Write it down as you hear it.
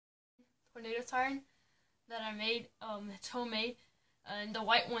Tornado Siren that I made. It's homemade. And the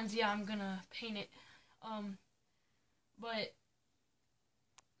white ones, yeah, I'm gonna paint it. But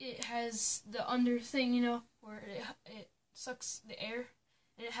it has the under thing, you know, where it sucks the air,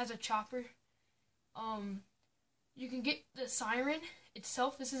 and it has a chopper. You can get the siren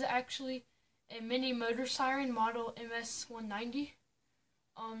itself. This is actually a mini motor siren model MS190. You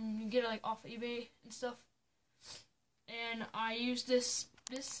can get it like off of eBay and stuff. And I use this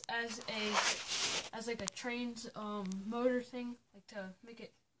as like a train's motor thing, like to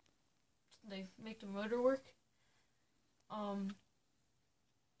make the motor work.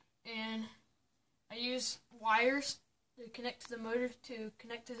 And I use wires to connect to the motor to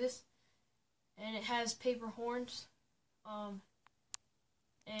connect to this, and it has paper horns,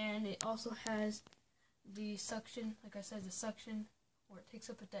 and it also has the suction, like I said, the suction where it takes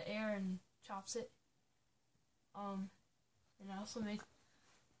up with the air and chops it. And I also made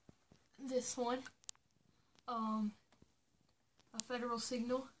this one, a Federal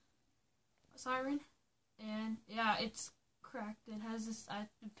Signal siren, and yeah, it's cracked. It has this, I have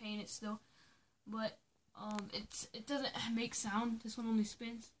to paint it still, but it doesn't make sound. This one only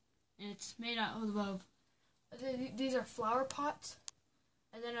spins, and it's made out of these are flower pots,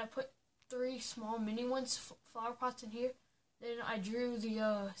 and then I put 3 small mini ones, flower pots in here. Then I drew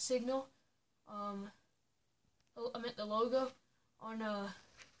the signal, I meant the logo on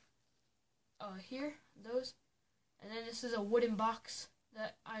here, those, and then this is a wooden box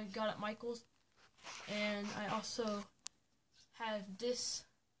that I got at Michael's, and I also have this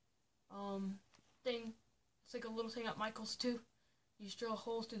thing. It's like a little thing at Michael's too. You just drill a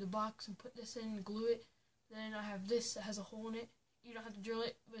hole through the box and put this in and glue it. Then I have this that has a hole in it. You don't have to drill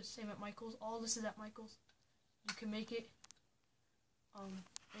it, but it's the same at Michael's. All this is at Michael's. You can make it. And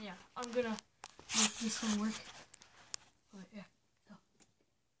yeah, I'm gonna make this one work. But yeah, so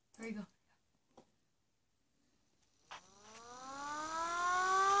there you go.